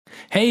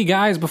Hey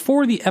guys,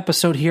 before the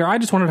episode here, I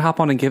just wanted to hop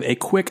on and give a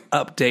quick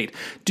update.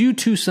 Due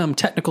to some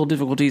technical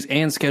difficulties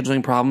and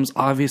scheduling problems,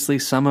 obviously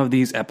some of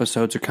these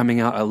episodes are coming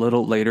out a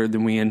little later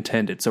than we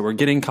intended. So we're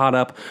getting caught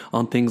up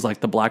on things like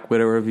the Black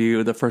Widow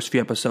review, the first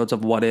few episodes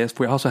of What If.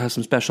 We also have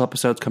some special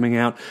episodes coming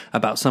out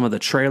about some of the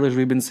trailers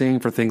we've been seeing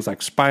for things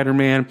like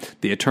Spider-Man,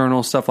 The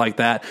Eternals, stuff like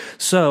that.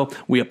 So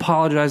we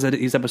apologize that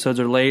these episodes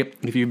are late.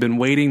 If you've been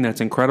waiting, that's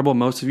incredible.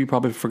 Most of you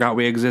probably forgot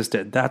we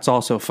existed. That's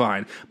also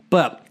fine.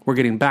 But we're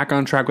getting back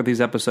on track with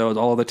these episodes.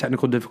 All of the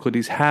technical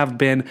difficulties have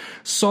been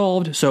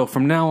solved. So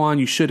from now on,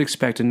 you should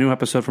expect a new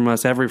episode from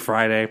us every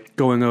Friday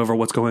going over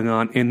what's going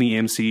on in the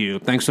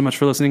MCU. Thanks so much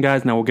for listening,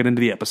 guys. Now we'll get into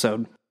the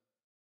episode.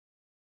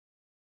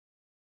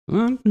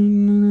 Does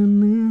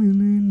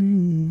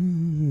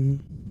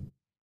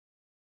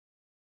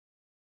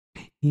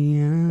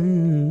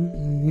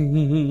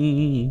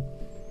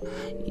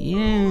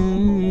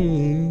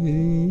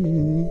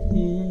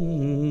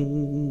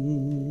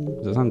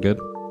that sound good?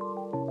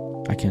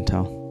 I can't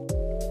tell.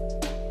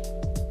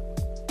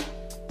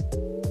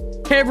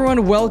 Hey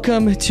everyone,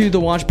 welcome to the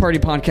Watch Party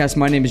Podcast.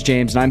 My name is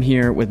James and I'm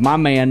here with my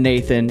man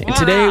Nathan. And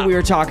today we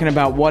are talking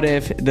about What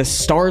If, the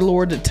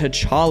Star-Lord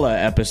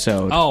T'Challa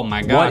episode. Oh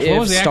my gosh, what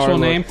was the actual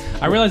name?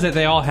 I realized that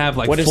they all have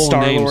like full names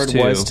too. What if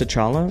Star-Lord was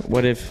T'Challa?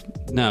 What if...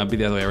 No, it'd be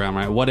the other way around,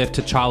 right? What if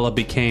T'Challa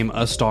became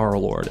a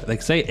Star-Lord? They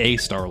say a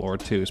Star-Lord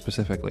too,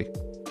 specifically.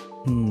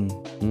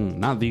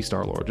 Not the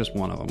Star-Lord, just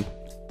one of them.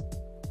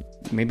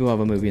 Maybe we'll have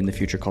a movie in the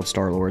future called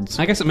Star-Lords.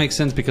 I guess it makes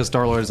sense because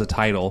Star-Lord is a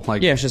title.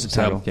 Like, yeah, it's just a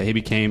title. Yeah, he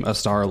became a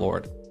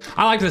Star-Lord.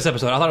 I liked this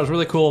episode. I thought it was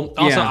really cool.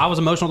 Also, I was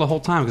emotional the whole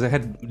time because I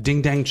had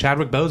ding-dang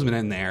Chadwick Boseman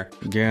in there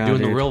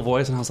doing the real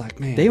voice, and I was like,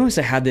 man. They must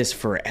have had this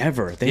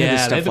forever. They had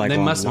this stuff they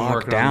must have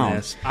worked down. on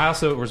this. I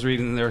also was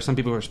reading, there were some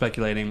people who were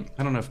speculating.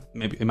 I don't know if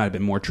maybe it might have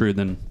been more true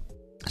than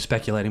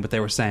speculating, but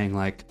they were saying,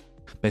 like,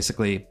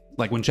 basically,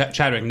 like when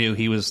Chadwick knew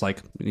he was,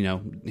 like, you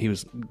know, he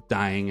was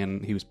dying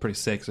and he was pretty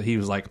sick, so he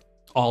was, like,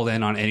 all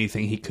in on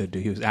anything he could do.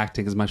 He was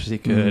acting as much as he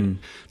could,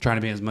 trying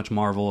to be as much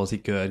Marvel as he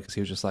could, because he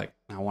was just like,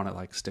 I want to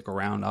like stick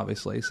around,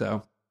 obviously.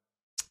 So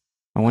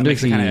I wonder if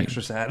he kind of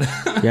extra sad.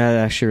 Yeah, that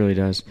actually really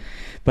does.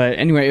 But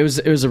anyway, it was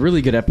a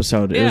really good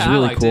episode. It was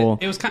really cool.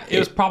 It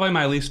was probably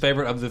my least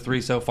favorite of the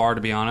three so far, to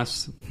be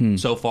honest.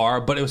 So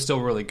far, but it was still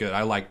really good.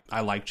 I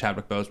like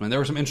Chadwick Boseman. There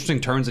were some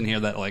interesting turns in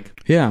here that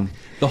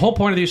the whole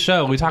point of these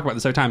shows, we talk about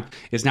this every time,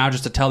 is now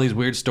just to tell these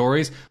weird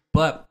stories,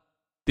 but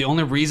the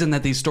only reason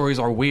that these stories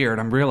are weird,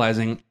 I'm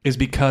realizing, is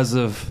because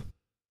of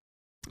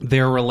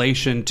their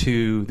relation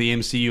to the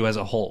MCU as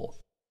a whole.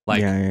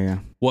 Like,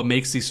 what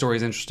makes these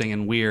stories interesting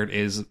and weird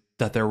is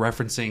that they're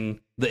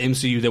referencing the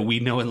MCU that we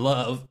know and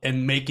love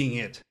and making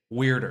it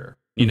weirder,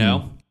 you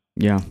know?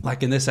 Yeah.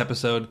 Like in this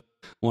episode,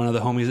 one of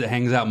the homies that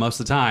hangs out most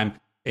of the time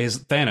is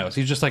Thanos.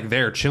 He's just like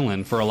there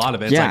chilling for a lot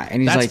of it. It's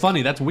and he's that's like,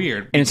 funny. That's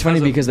weird. And it's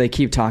funny because they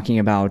keep talking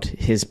about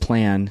his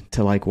plan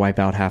to like wipe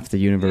out half the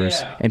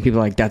universe, and people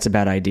are like, that's a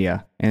bad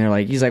idea. And they're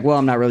like, he's like, well,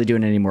 I'm not really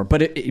doing it anymore.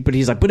 But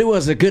he's like, but it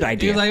was a good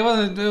idea. He's like,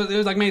 well, it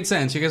was like made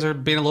sense. You guys are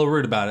being a little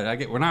rude about it. I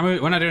get, we're not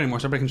doing it anymore,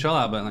 so everybody can chill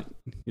out. But like,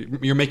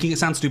 you're making it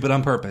sound stupid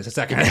on purpose. It's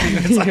that kind of thing.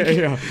 It's like,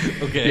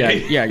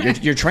 okay,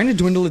 You're trying to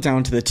dwindle it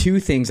down to the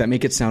two things that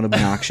make it sound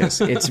obnoxious.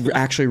 It's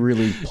actually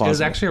really plausible. It was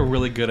actually a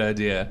really good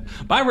idea.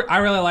 But I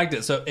really liked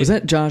it. So was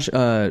that Josh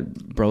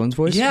Brolin's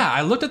voice? Yeah,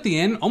 I looked at the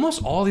end.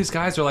 Almost all these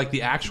guys are like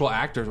the actual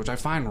actors, which I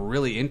find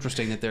really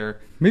interesting that they're.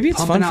 Maybe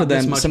it's fun for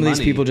them, some of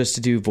these people, just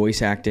to do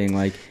voice acting.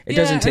 Like, it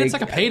doesn't take... it's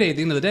like a payday at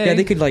the end of the day. Yeah,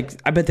 they could, like...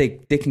 I bet they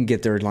can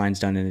get their lines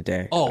done in a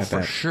day. Oh,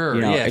 for sure.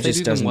 You know, if they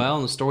do them well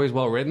and the story's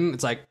well written,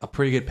 it's like a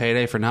pretty good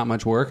payday for not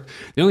much work.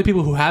 The only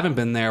people who haven't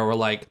been there were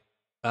like...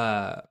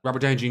 Robert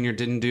Downey Jr.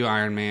 didn't do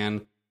Iron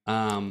Man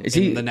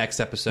in the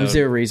next episode. Was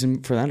there a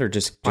reason for that, or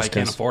just I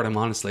can't afford him,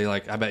 honestly.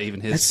 Like, I bet even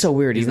his... That's so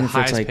weird. He's even the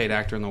highest paid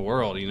actor in the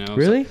world, you know?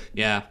 Really? So,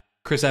 yeah.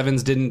 Chris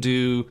Evans didn't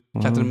do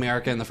Captain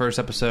America in the first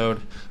episode.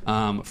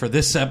 For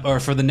this or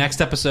for the next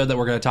episode that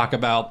we're going to talk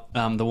about,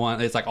 the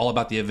one it's like all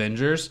about the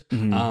Avengers.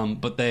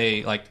 But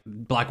they like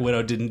Black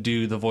Widow didn't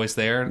do the voice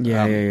there.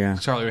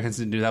 Scarlett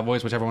Johansson didn't do that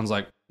voice, which everyone's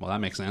like, well, that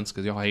makes sense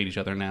because y'all hate each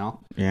other now.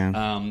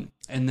 Yeah.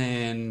 And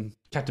then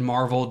Captain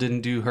Marvel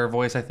didn't do her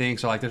voice, I think.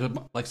 So like there's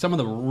like some of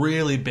the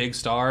really big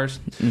stars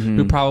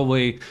who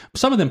probably,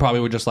 some of them probably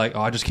were just like,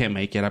 oh, I just can't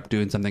make it. I'm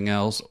doing something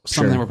else.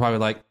 Some of them were probably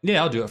like,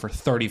 yeah, I'll do it for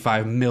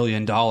 $35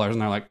 million.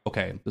 And they're like,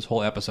 okay, this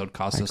whole episode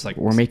costs us like,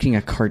 we're making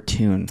a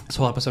cartoon. This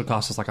whole episode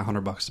costs us like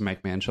 $100 to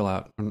make, man. Chill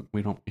out.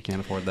 We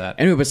can't afford that.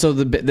 Anyway, but so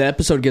the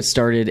episode gets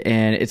started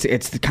and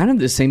it's kind of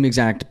the same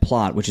exact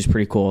plot, which is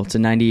pretty cool. It's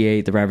in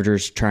 98. The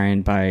Ravagers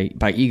trying by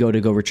Ego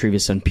to go retrieve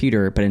his son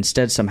Peter, but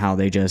instead somehow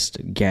they just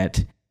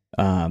get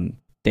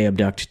they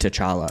abduct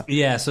T'Challa.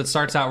 Yeah, so it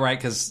starts out right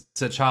because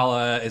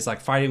T'Challa is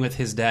like fighting with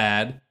his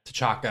dad,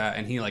 T'Chaka,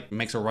 and he like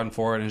makes a run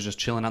for it and is just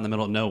chilling out in the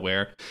middle of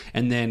nowhere.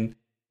 And then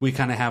we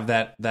kind of have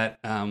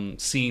that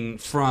scene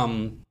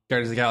from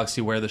Guardians of the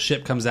Galaxy where the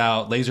ship comes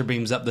out, laser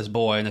beams up this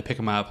boy, and they pick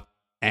him up.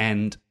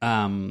 And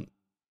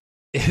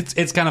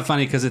it's kind of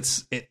funny because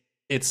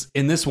it's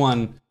in this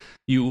one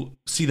you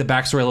see the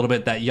backstory a little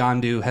bit that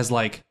Yondu has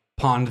like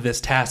pawned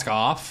this task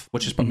off,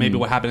 which is maybe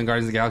what happened in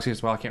Guardians of the Galaxy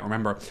as well. I can't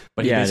remember,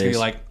 but he basically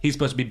like he's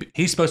supposed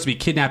to be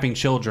kidnapping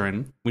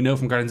children. We know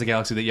from Guardians of the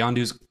Galaxy that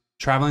Yondu's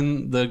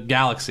traveling the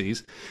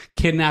galaxies,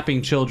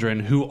 kidnapping children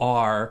who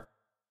are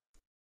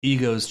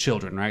Ego's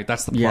children. Right,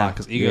 that's the plot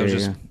because Ego's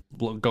just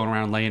going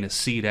around laying his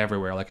seed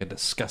everywhere like a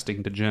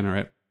disgusting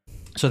degenerate.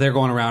 So they're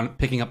going around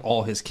picking up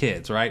all his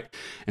kids, right?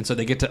 And so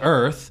they get to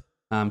Earth,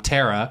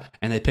 Terra,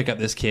 and they pick up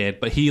this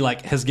kid, but he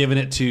like has given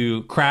it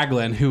to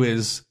Kraglin, who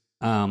is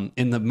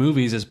in the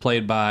movies is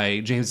played by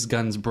James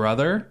Gunn's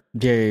brother.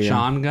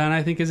 Sean Gunn,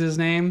 I think is his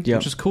name,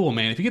 which is cool,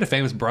 man. If you get a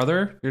famous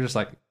brother, you're just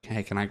like,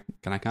 hey, can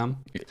I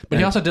come? But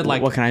he also did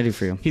like, what can I do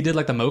for you? He did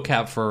like the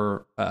mocap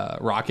for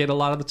Rocket a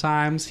lot of the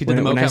times. He did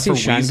the mocap for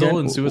Weasel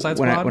and Suicide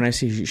Squad. When I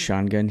see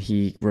Sean Gunn,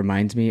 he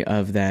reminds me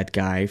of that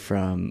guy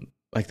from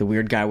like the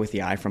weird guy with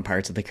the eye from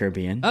Pirates of the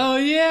Caribbean. Oh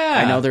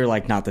yeah, I know they're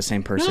like not the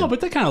same person. No,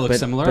 but they kind of look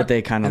similar. But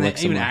they kind of look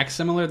similar. Even act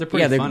similar. They're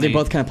pretty funny. They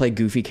both kind of play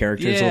goofy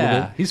characters a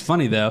little bit. He's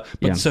funny though.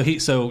 But so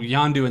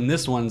Yondu in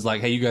this one's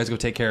like, hey, you guys go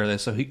take care of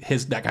this. So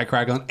that guy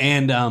Kraglin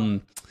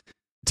and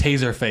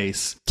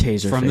Taserface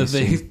from the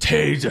thing.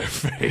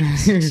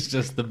 Taserface. It's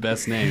just the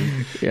best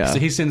name. Yeah. So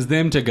he sends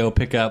them to go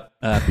pick up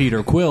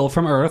Peter Quill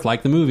from Earth,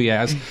 like the movie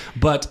has.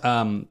 But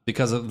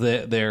because of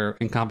their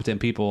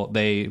incompetent people,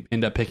 they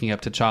end up picking up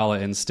T'Challa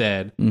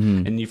instead.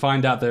 Mm-hmm. And you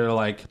find out they're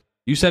like,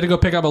 you said to go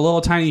pick up a little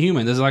tiny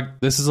human. This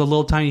is a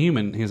little tiny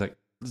human. He's like,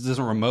 this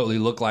doesn't remotely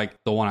look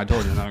like the one I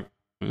told you. And I'm like,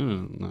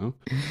 no.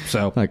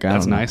 So like,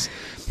 that's nice.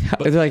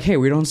 But they're like, hey,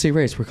 we don't see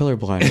race. We're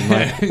colorblind. I'm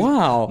like,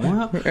 wow.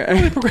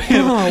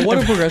 What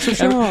a progressive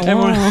show.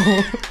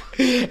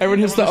 Everyone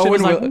hits the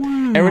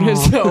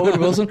Owen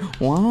Wilson.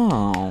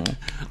 Wow.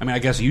 I mean, I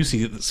guess you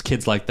see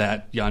kids like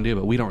that, Yondu,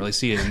 but we don't really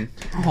see it.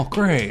 Oh,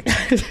 great.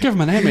 Give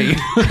him an Emmy.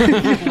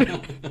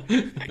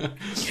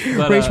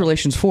 But, race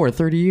relations for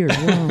 30 years.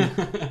 Wow.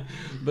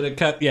 But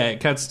it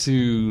cuts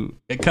to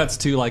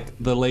like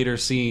the later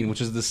scene,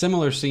 which is the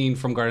similar scene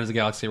from Guardians of the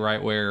Galaxy,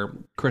 right, where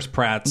Chris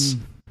Pratt's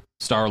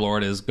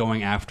Star-Lord is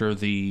going after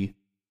the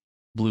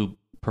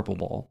purple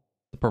ball.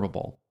 The purple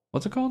ball.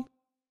 What's it called?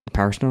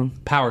 Power Stone?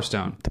 Power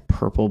Stone. The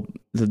purple...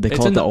 They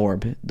call it the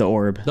orb. The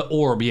orb. The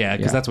orb, yeah,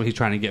 because that's what he's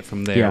trying to get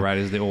from there, right,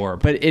 is the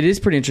orb. But it is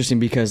pretty interesting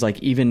because, like,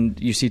 even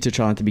you see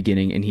T'Challa at the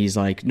beginning, and he's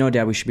like, no,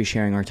 Dad, we should be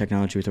sharing our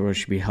technology with the world. We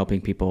should be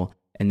helping people.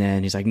 And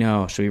then he's like,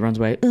 no. So he runs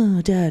away.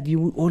 Oh, Dad, you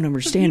won't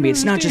understand me.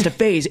 It's not just a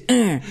phase.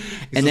 And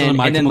then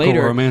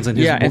later... Romance and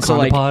his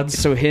Wakanda pods.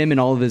 So him and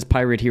all of his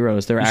pirate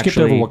heroes, they're actually...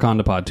 skipped over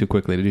Wakanda pod too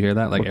quickly. Did you hear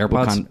that? Like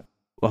AirPods?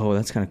 Oh,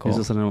 that's kind of cool.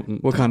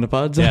 Wakanda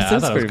pods? Yeah,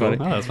 that's pretty funny.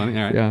 Cool. Oh, that's funny.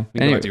 All right. Yeah. We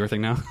can go back to your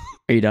thing now.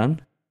 Are you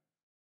done?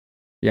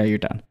 Yeah, you're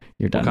done.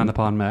 Wakanda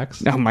Pod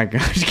Max. Oh my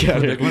gosh, get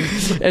out of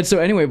here. And so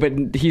anyway,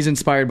 but he's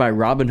inspired by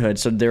Robin Hood,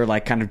 so they're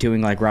like kind of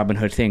doing like Robin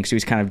Hood things. So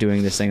he's kind of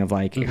doing this thing of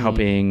like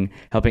helping,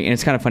 and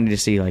it's kind of funny to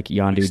see like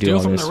Yondu do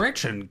all this. Steal from the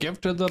rich and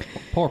give to the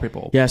poor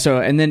people. Yeah.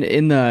 So and then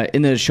in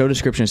the show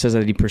description it says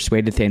that he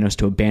persuaded Thanos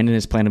to abandon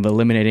his plan of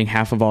eliminating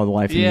half of all the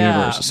life in the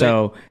universe.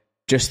 So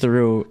just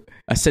through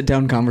a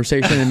sit-down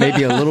conversation and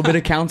maybe a little bit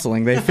of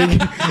counseling, they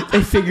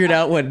figured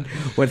out what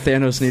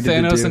Thanos needed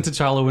to do. Thanos and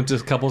T'Challa went to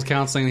couples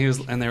counseling,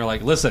 and they were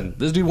like, listen,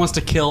 this dude wants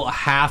to kill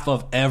half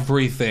of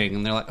everything.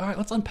 And they're like, all right,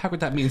 let's unpack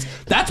what that means.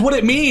 That's what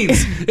it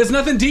means. There's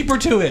nothing deeper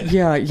to it.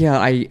 Yeah,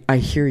 I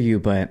hear you,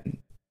 but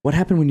what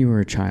happened when you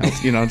were a child?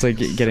 You know, it's like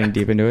getting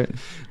deep into it.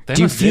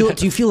 Do you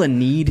feel a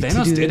need to do this?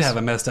 Thanos did have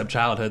a messed up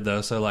childhood,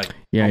 though. So, like,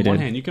 on one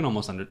hand, you can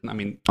almost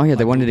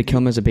they wanted to kill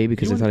him as a baby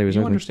because they thought he was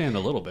ugly. You understand a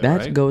little bit, that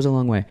right? goes a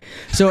long way.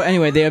 So,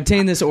 anyway, they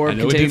obtain this orb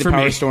containing the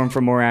Power Storm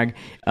from Morag.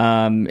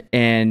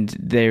 And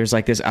there's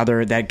like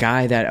that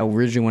guy that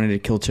originally wanted to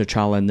kill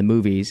T'Challa in the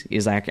movies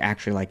is like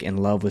actually like in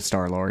love with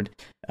Star-Lord.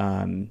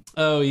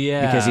 Oh,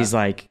 yeah. Because he's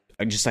like,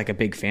 just like a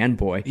big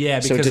fanboy.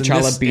 Yeah, because so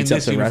T'Challa beats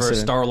up the rest of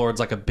them.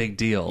 Star-Lord's like a big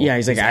deal. Yeah,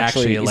 he's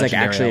actually a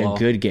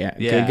good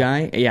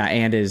guy. Yeah,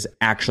 and is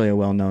actually a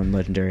well-known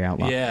legendary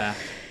outlaw. Yeah.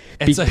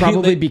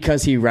 Probably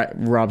because he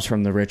robs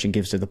from the rich and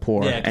gives to the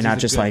poor, and not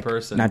just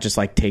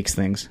like takes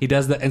things. He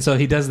does that, and so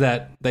he does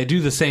that. They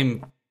do the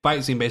same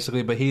fight scene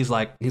basically, but he's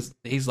like,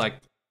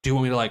 do you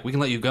want me to like? We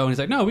can let you go, and he's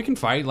like, no, we can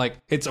fight. Like,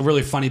 it's a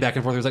really funny back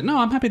and forth. He's like, no,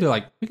 I'm happy to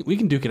like, we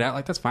can duke it out.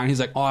 Like, that's fine. He's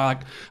like, oh, I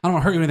don't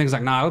want to hurt you or anything. He's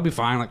like, nah, it'll be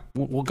fine. Like,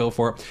 we'll go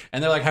for it.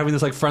 And they're like having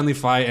this like friendly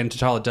fight, and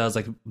T'Challa does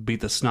like beat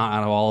the snot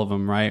out of all of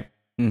them, right?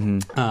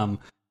 Mm-hmm.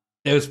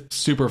 It was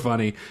super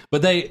funny,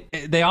 but they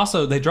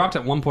dropped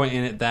at one point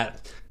in it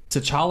that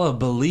T'Challa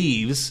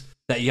believes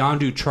that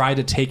Yondu tried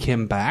to take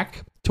him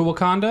back to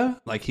Wakanda.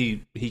 Like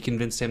he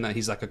convinced him that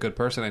he's like a good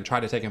person and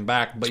tried to take him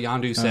back, but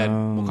Yondu said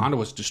Wakanda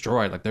was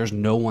destroyed. Like there's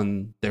no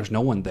one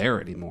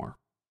there anymore.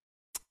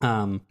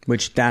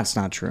 Which that's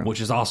not true. Which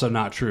is also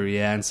not true.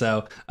 Yeah, and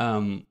so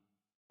and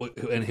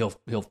he'll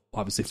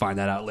obviously find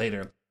that out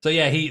later. So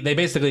yeah,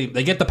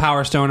 they get the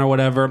Power Stone or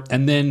whatever,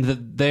 and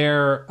then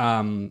they're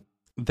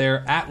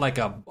at like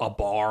a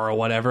bar or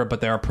whatever, but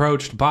they're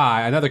approached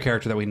by another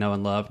character that we know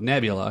and love,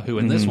 Nebula, who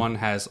in this one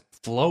has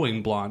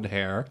flowing blonde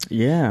hair.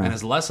 Yeah. And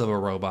is less of a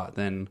robot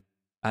than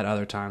at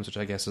other times, which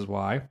I guess is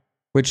why.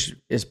 Which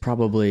is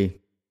probably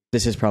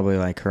this is probably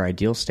like her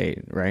ideal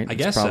state, right? I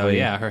guess so.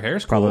 Yeah, her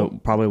hair's cool.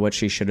 Probably what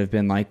she should have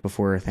been like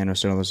before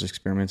Thanos did all those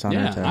experiments on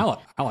her. Yeah,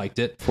 I liked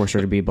it. Force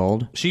her to be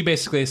bold. She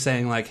basically is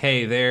saying like,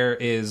 hey, there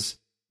is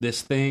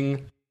this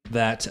thing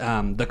that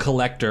the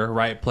Collector,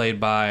 right, played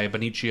by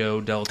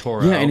Benicio del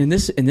Toro. Yeah, and in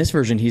this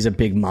version, he's a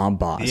big mob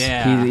boss.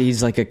 Yeah,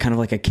 he's like a kind of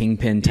like a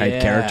kingpin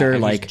type character,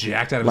 like he's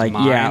jacked out of his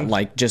mind. Yeah,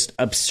 like just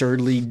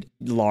absurdly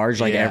large,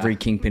 like every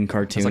Kingpin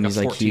cartoon. It's like he's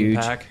like huge.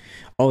 Pack.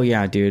 Oh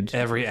yeah, dude.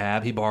 Every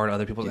ab he borrowed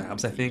other people's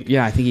abs, I think.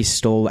 Yeah, I think he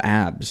stole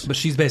abs. But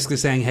she's basically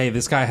saying, hey,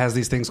 this guy has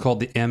these things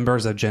called the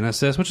Embers of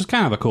Genesis, which is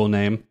kind of a cool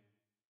name.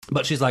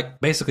 But she's like,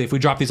 basically, if we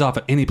drop these off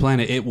at any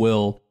planet, it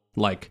will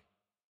like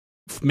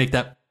make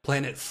that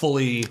planet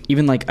fully,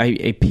 even like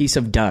a piece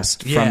of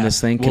dust from this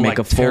thing can make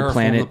a full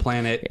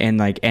planet and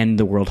like end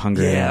the world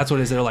hunger. Yeah, that's what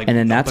it is. They're like, and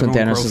then that's when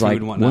Thanos is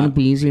like, wouldn't it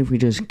be easier if we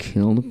just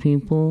kill the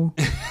people?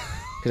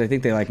 Because I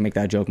think they like make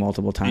that joke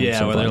multiple times.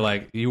 Yeah, where they're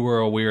like, you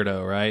were a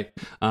weirdo, right?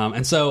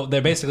 And so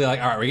they're basically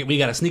like, all right, we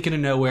got to sneak into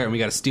nowhere and we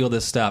got to steal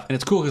this stuff. And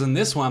it's cool because in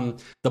this one,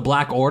 the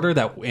Black Order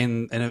that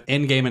in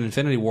Endgame and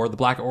Infinity War, the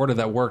Black Order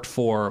that worked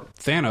for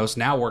Thanos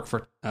now work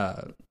for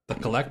the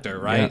Collector,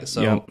 right? Yep,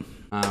 so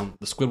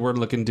the Squidward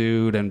looking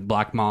dude and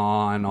Black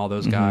Maw and all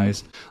those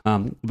guys,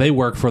 they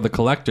work for the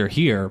Collector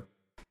here.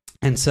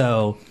 And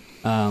so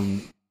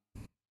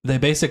they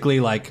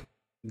basically like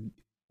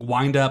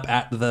wind up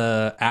at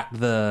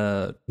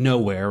the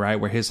nowhere, right,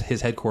 where his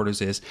headquarters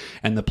is,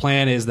 and the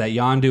plan is that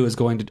Yondu is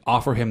going to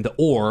offer him the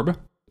orb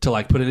to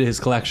like put it in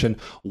his collection,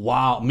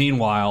 while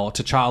meanwhile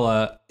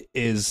T'Challa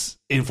is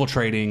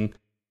infiltrating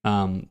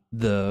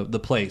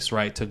the place,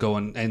 right, to go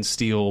and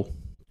steal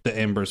the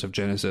Embers of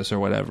Genesis or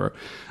whatever.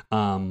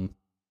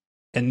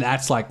 And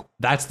that's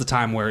the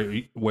time where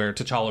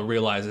T'Challa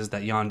realizes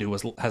that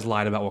Yondu has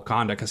lied about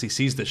Wakanda, because he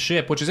sees the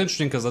ship, which is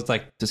interesting because it's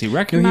like, does he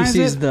recognize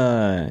it?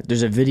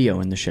 There's a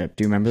video in the ship.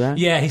 Do you remember that?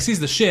 Yeah, he sees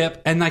the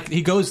ship, and like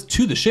he goes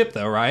to the ship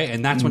though, right?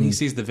 And that's when he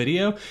sees the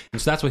video,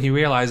 and so that's when he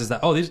realizes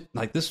that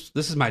this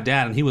is my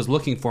dad, and he was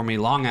looking for me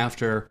long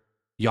after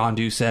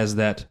Yondu says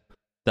that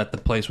the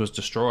place was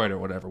destroyed or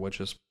whatever, which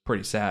is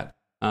pretty sad.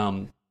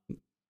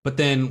 But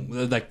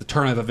then like the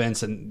turn of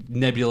events, and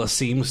Nebula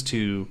seems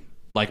to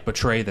like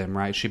betray them,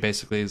 right? She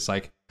basically is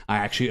like, I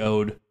actually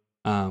owed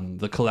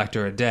the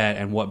Collector a debt,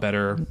 and what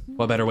better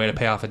way to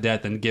pay off a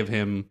debt than give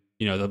him,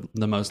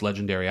 the most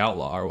legendary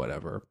outlaw or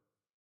whatever.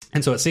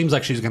 And so it seems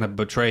like she's going to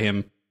betray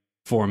him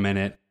for a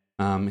minute.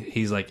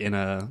 He's like in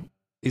a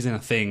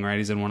thing, right?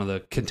 He's in one of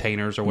the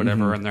containers or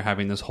whatever, and they're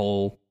having this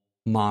whole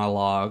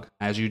monologue,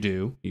 as you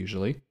do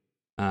usually.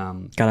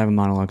 Gotta have a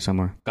monologue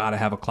somewhere. Gotta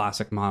have a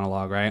classic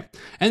monologue, right?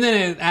 And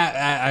then,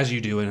 as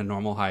you do in a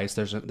normal heist,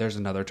 there's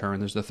another turn.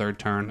 There's the third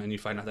turn, and you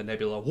find out that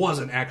Nebula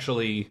wasn't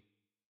actually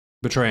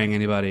betraying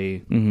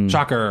anybody.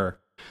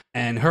 Shocker!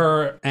 And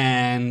her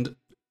and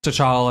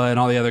T'Challa and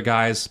all the other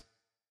guys,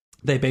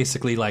 they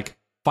basically like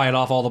fight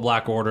off all the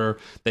Black Order.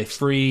 They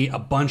free a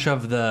bunch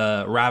of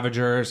the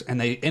Ravagers, and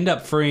they end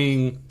up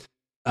freeing.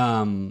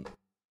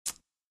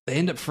 They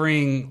end up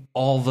freeing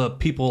all the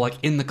people like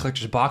in the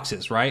Collector's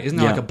boxes, right? Isn't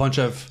there like a bunch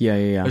of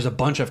There's a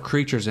bunch of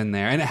creatures in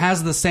there, and it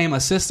has the same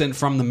assistant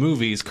from the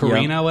movies,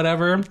 Karina,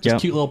 whatever, just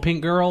cute little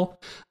pink girl.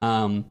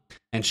 And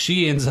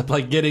she ends up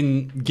like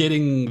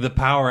getting the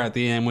power at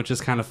the end, which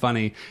is kind of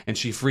funny. And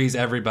she frees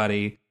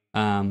everybody,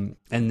 and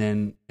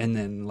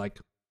then like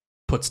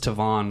puts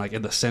Tavon like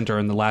in the center,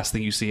 and the last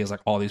thing you see is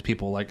like all these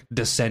people like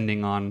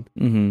descending on.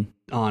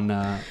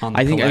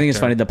 I think it's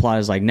funny. The plot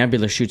is like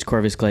Nebula shoots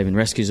Corvus Glaive and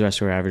rescues the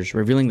rest of her Ravagers,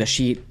 revealing that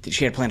she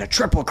had planned a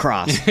triple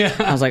cross.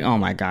 I was like, oh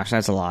my gosh,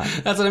 that's a lot.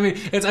 That's what I mean.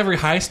 It's every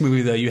heist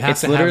movie though.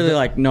 It's literally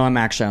like, no, I'm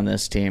actually on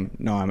this team.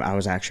 No, I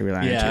was actually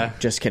relying on you.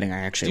 Just kidding.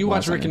 I actually. Do you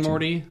watch Rick and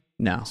Morty?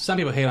 No. Some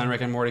people hate on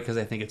Rick and Morty because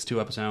they think it's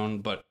too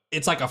episode, but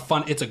it's like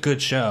it's a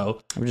good show.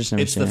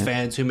 It's the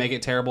fans who make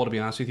it terrible, to be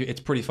honest with you. It's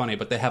pretty funny,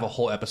 but they have a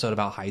whole episode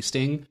about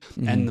heisting,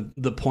 and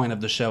the point of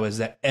the show is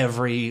that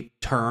every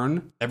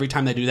time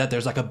they do that,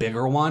 there's like a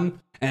bigger one,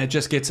 and it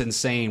just gets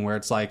insane where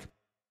it's like,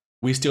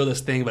 we steal this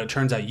thing, but it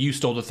turns out you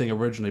stole the thing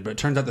originally, but it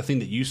turns out the thing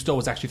that you stole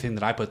was actually the thing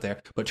that I put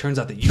there, but it turns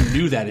out that you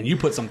knew that and you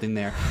put something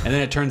there, and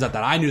then it turns out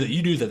that I knew that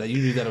you knew that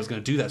you knew that I was going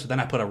to do that, so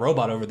then I put a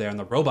robot over there, and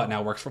the robot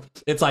now works for...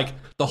 It's like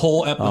the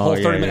whole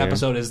 30-minute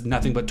episode is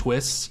nothing but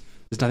twists.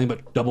 It's nothing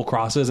but double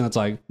crosses, and it's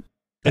like...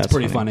 It's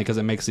pretty funny because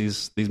it makes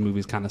these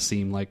movies kind of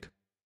seem like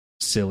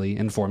silly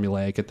and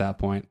formulaic at that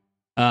point.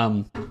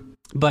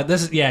 But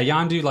this is...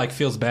 Yondu like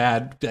feels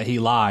bad that he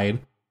lied,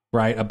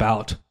 right,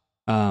 about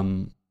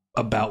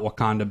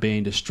Wakanda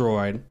being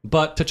destroyed,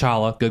 but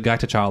T'Challa, good guy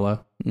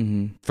T'Challa,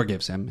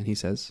 forgives him, and he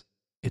says,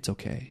 "It's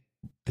okay,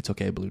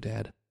 Blue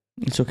Dad.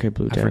 It's okay,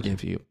 Blue Dad. I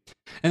forgive you."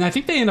 And I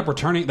think they end up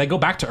returning. They go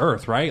back to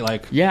Earth, right?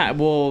 Like,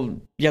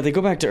 they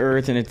go back to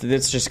Earth, and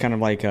it's just kind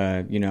of like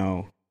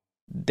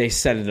they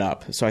set it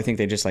up. So I think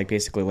they just like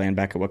basically land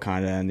back at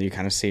Wakanda, and you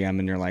kind of see them,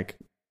 and you're like,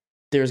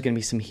 there's going to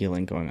be some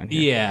healing going on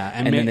here. Yeah,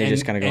 and then they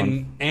just kind of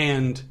go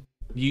and.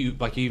 You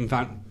even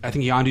found, I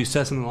think Yondu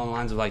says something along the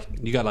lines of like,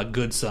 you got a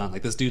good son,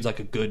 like this dude's like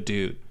a good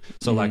dude.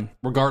 So like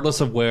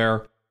regardless of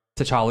where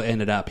T'Challa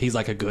ended up. He's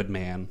like a good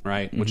man,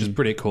 right? Which is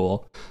pretty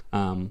cool.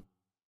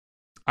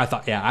 I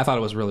thought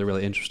it was really,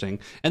 really interesting.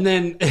 And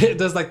then it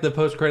does like the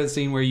post-credit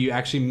scene where you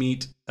actually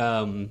meet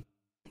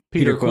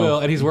Peter Quill,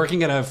 and he's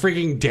working at a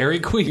freaking Dairy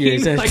Queen.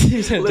 Yeah,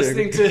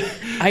 listening to...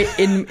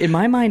 in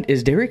my mind,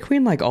 is Dairy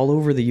Queen like all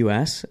over the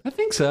U.S.? I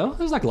think so.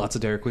 There's like lots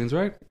of Dairy Queens,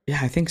 right? Yeah,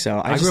 I think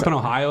so. I grew up in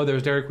Ohio.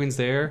 There's Dairy Queens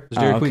there.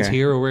 There's Dairy Queens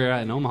here, or where we're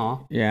at in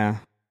Omaha. Yeah.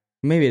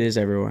 Maybe it is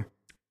everywhere.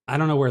 I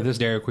don't know where this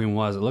Dairy Queen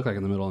was. It looked like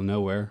in the middle of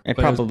nowhere. It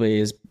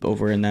probably is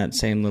over in that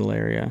same little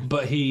area.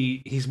 But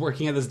he's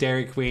working at this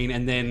Dairy Queen,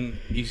 and then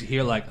you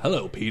hear like,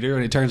 "Hello, Peter,"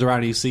 and he turns around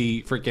and you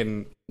see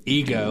freaking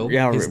Ego.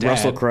 Yeah, his dad.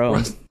 Russell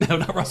Crowe. No,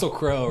 not Russell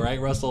Crowe, right?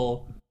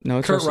 No,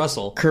 it's Kurt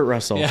Russell. Kurt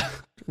Russell. Yeah.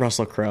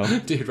 Russell Crowe.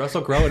 Dude,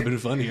 Russell Crowe would have been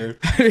funnier.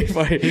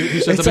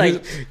 It's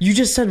like, you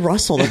just said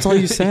Russell. That's all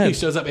you said. He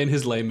shows up in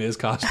his Les Mis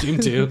costume,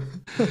 too.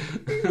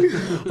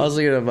 I was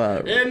thinking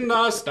about... In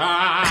the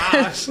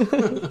stars!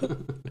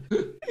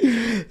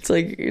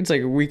 It's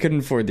like we couldn't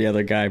afford the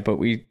other guy, but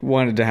we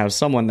wanted to have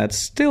someone that's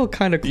still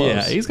kind of close.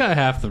 Yeah, he's got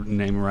half the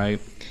name right.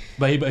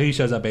 But he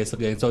shows up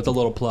basically, and so it's a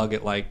little plug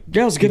at like...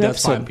 Yeah, it was a good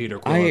episode. Find Peter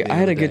Quill I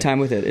had a good time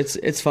with it.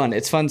 It's fun.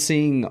 It's fun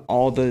seeing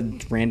all the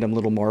random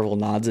little Marvel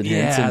nods and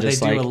hints. Yeah, and just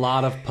they do a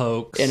lot of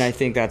pokes. And I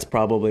think that's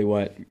probably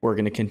what we're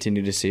going to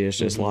continue to see is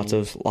just lots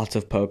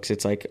of pokes.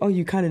 It's like, oh,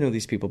 you kind of know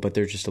these people, but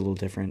they're just a little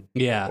different.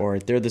 Yeah. Or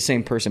they're the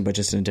same person, but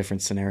just in a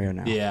different scenario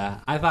now. Yeah,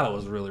 I thought it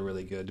was really,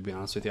 really good, to be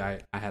honest with you. I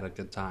had a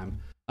good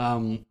time.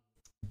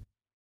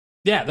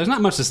 Yeah, there's not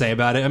much to say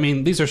about it. I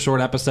mean, these are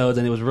short episodes,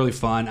 and it was really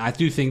fun.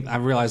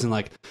 I'm realizing,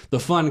 like, the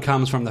fun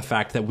comes from the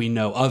fact that we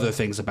know other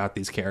things about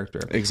these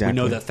characters. Exactly. We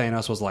know that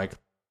Thanos was, like,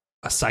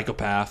 a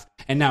psychopath,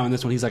 and now in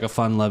this one, he's, like, a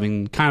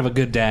fun-loving, kind of a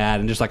good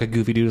dad, and just, like, a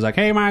goofy dude who's like,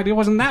 hey, it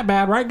wasn't that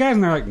bad, right, guys?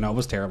 And they're like, no, it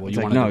was terrible.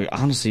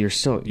 Honestly, you're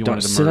still... Don't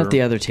sit at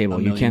the other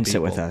table. You can't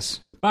sit with us.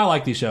 But I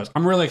like these shows.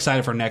 I'm really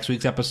excited for next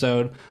week's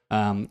episode,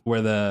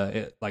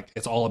 where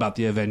it's all about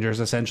the Avengers,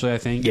 essentially, I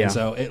think. Yeah. And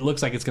so it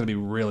looks like it's going to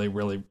be really,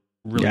 really,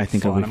 really I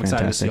think fun. I'm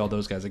excited to see all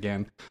those guys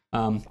again.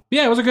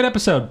 Yeah, it was a good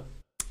episode.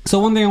 So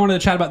one thing I wanted to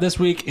chat about this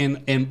week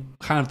in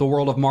kind of the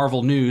world of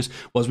Marvel news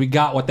was we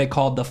got what they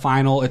called the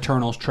final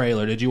Eternals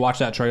trailer. Did you watch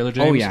that trailer,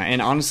 James? Oh, yeah.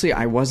 And honestly,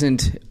 I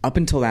wasn't, up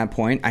until that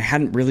point, I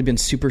hadn't really been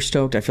super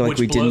stoked. I feel like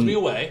Which blows me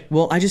away.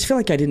 Well, I just feel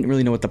like I didn't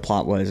really know what the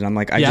plot was. And I'm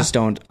like, I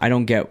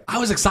don't get... I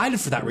was excited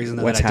for that reason,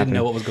 that I didn't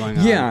know what was going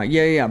on.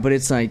 Yeah. But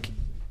it's like...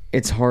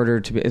 It's harder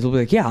to be. It'll be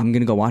like, yeah, I'm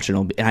going to go watch it,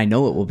 and I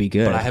know it will be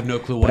good. But I have no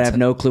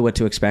clue. What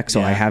to expect,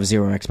 so I have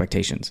zero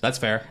expectations. That's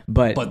fair.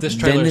 But this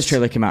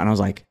trailer came out, and I was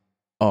like,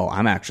 oh,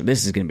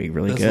 this is going to be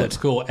really good. This looks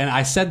cool. And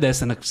I said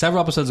this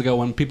several episodes ago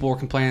when people were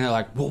complaining. They're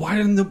like, well, why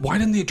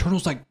didn't the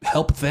Eternals like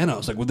help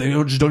Thanos? Like, they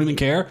just don't even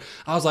care.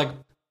 I was like,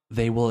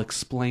 they will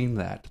explain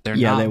that. They're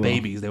not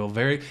babies. They will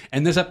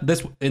in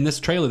this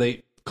trailer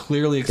they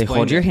clearly explain. They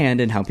hold your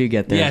hand and help you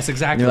get there. Yes,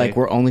 exactly. And they're like,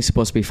 we're only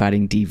supposed to be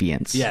fighting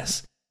deviants.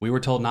 Yes. We were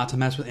told not to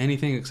mess with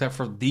anything except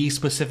for these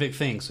specific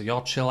things, so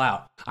y'all chill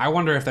out. I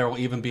wonder if there will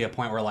even be a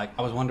point where, like,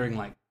 I was wondering,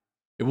 like,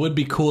 it would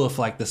be cool if,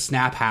 like, the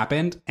snap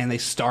happened and they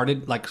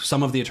started, like,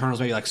 some of the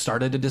Eternals maybe, like,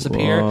 started to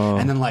disappear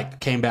and then,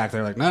 like, came back.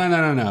 They're like,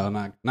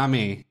 no, not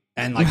me.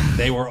 And, like,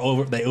 they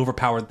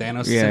overpowered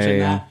Thanos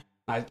essentially.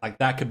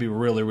 That could be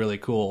really, really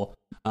cool.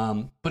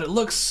 But it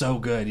looks so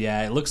good.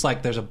 Yeah, it looks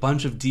like there's a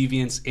bunch of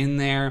deviants in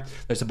there.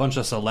 There's a bunch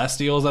of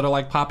Celestials that are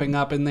like popping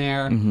up in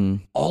there. Mm-hmm.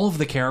 All of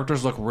the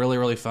characters look really,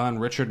 really fun.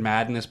 Richard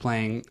Madden is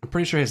playing, I'm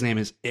pretty sure his name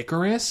is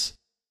Icarus.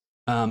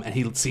 And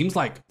he seems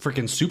like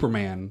freaking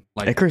Superman.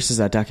 Like Icarus is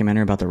that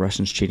documentary about the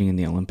Russians cheating in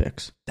the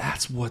Olympics.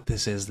 That's what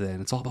this is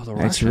then. It's all about the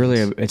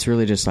Russians. It's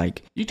really just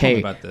like, you told me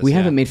about this, we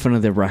haven't made fun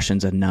of the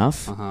Russians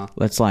enough.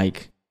 Let's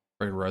like...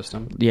 roast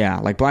them. Yeah,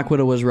 like Black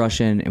Widow was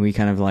Russian, and we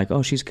kind of like,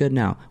 oh, she's good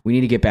now. We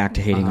need to get back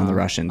to hating on the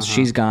Russians.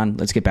 She's gone.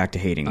 Let's get back to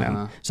hating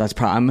them. So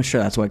I'm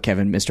sure that's what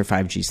Kevin, Mr.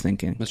 5G's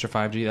thinking. Mr.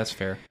 5G, that's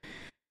fair.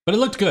 But it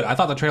looked good. I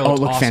thought the trailer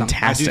looked awesome.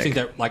 Fantastic. I do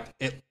think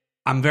that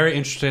I'm very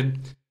interested.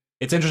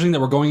 It's interesting that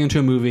we're going into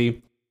a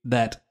movie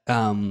that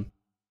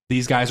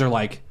these guys are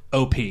like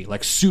OP,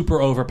 like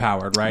super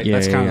overpowered, right?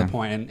 That's kind of the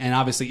point. And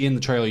obviously in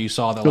the trailer you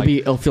saw that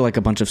it'll feel like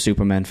a bunch of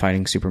Supermen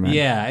fighting Superman.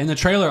 Yeah, in the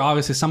trailer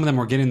obviously some of them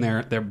were getting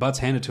their butts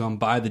handed to them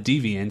by the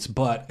Deviants,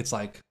 but it's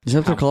like... Is that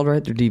what they're called,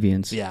 right? They're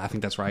Deviants. Yeah, I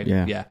think that's right.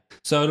 Yeah.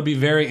 So it'll be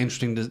very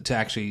interesting to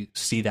actually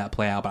see that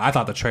play out. But I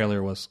thought the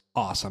trailer was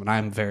awesome, and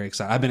I'm very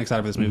excited. I've been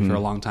excited for this movie for a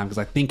long time because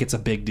I think it's a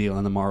big deal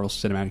in the Marvel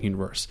Cinematic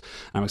Universe.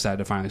 I'm excited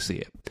to finally see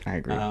it. I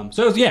agree.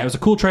 So it was a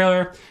cool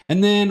trailer.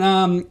 And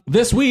then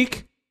this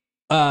week,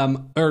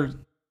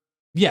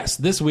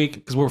 this week,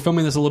 because we're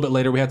filming this a little bit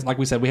later, we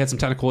had some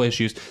technical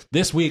issues.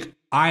 This week,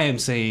 I am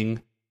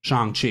seeing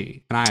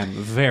Shang-Chi, and I am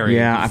very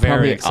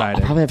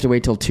excited. I'll probably have to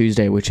wait till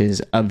Tuesday, which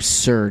is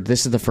absurd.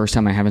 This is the first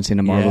time I haven't seen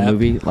a Marvel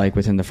movie, like,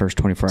 within the first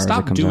 24 hours it comes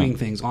out. Stop doing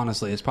things,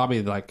 honestly. It's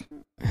probably like...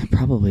 It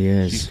probably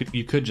is.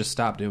 You could just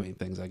stop doing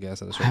things, I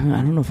guess. At a I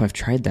don't know if I've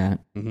tried that.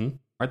 Mm-hmm.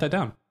 Write that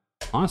down,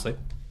 honestly.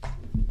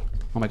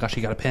 Oh my gosh,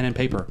 he got a pen and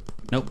paper.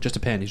 Nope, just a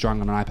pen. He's drawing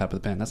on an iPad with a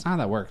pen. That's not how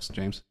that works,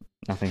 James.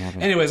 Nothing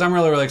happened. Anyways, I'm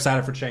really, really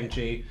excited for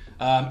Shang-Chi.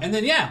 And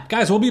then,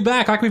 guys, we'll be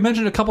back. Like we've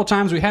mentioned a couple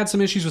times, we had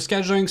some issues with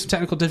scheduling, some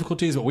technical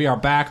difficulties, but we are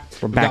back.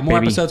 We've got more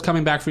episodes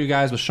coming back for you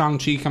guys with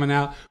Shang-Chi coming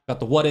out. We've got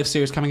the What If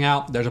series coming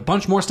out. There's a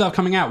bunch more stuff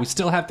coming out. We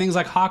still have things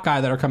like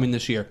Hawkeye that are coming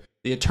this year.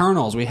 The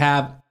Eternals. We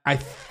have, I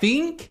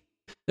think,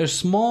 there's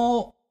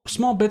small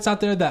bits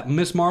out there that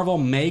Miss Marvel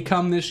may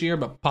come this year,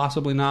 but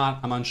possibly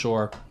not. I'm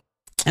unsure.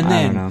 And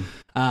then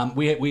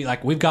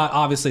we've got,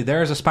 obviously,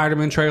 there's a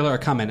Spider-Man trailer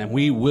coming, and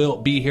we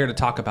will be here to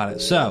talk about it.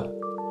 So,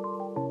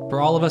 for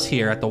all of us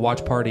here at the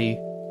Watch Party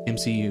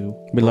MCU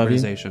we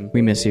organization, love you.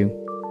 We miss you.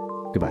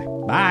 Goodbye.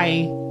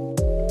 Bye.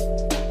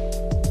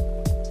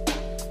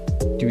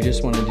 Do we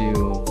just want to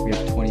do? We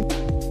have 20.